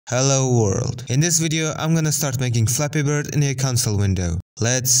Hello world. In this video, I'm gonna start making Flappy Bird in a console window.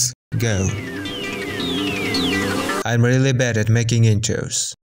 Let's go. I'm really bad at making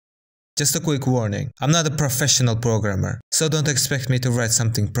intros. Just a quick warning, I'm not a professional programmer, so don't expect me to write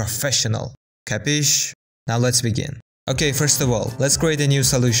something professional. Capiche? Now let's begin. Okay, first of all, let's create a new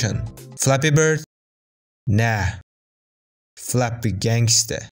solution. Flappy Bird? Nah. Flappy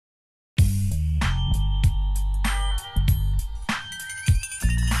Gangsta.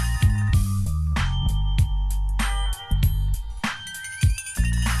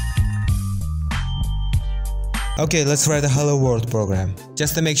 Okay, let's write a hello world program,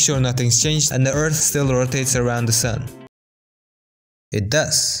 just to make sure nothing's changed and the Earth still rotates around the Sun. It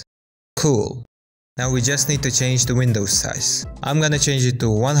does. Cool. Now we just need to change the window size. I'm gonna change it to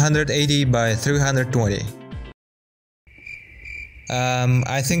 180 by 320.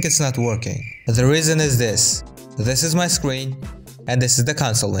 I think it's not working. The reason is this. This is my screen, and this is the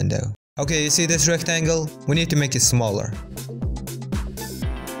console window. Okay, you see this rectangle? We need to make it smaller.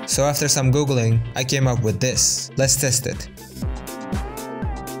 So after some googling, I came up with this. Let's test it.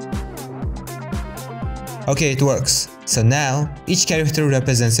 Okay, it works. So now, each character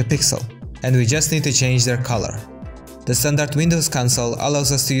represents a pixel, and we just need to change their color. The standard Windows console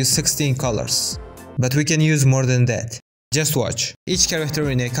allows us to use 16 colors, but we can use more than that. Just watch. Each character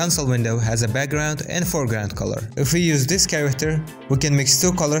in a console window has a background and foreground color. If we use this character, we can mix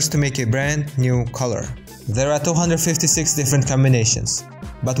two colors to make a brand new color. There are 256 different combinations.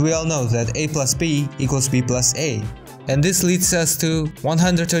 But we all know that A plus B equals B plus A. And this leads us to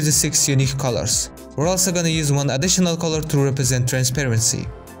 136 unique colors. We're also gonna use one additional color to represent transparency.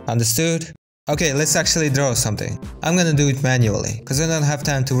 Understood? Okay, let's actually draw something. I'm gonna do it manually, cause I don't have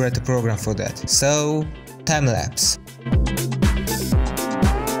time to write a program for that. So, time lapse.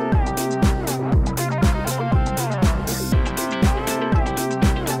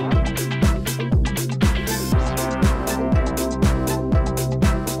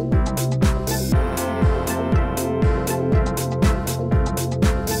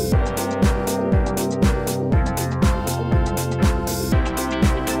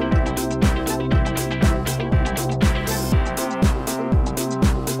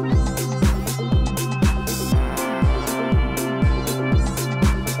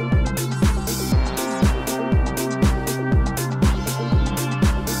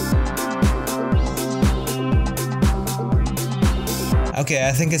 Okay,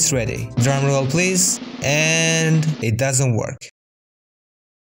 I think it's ready. Drum roll please. And it doesn't work.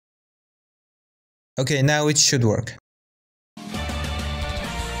 Okay, now it should work.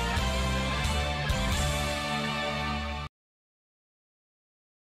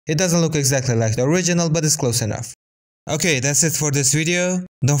 It doesn't look exactly like the original, but it's close enough. Okay, that's it for this video.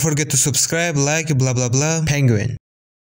 Don't forget to subscribe, like, blah blah blah. Penguin.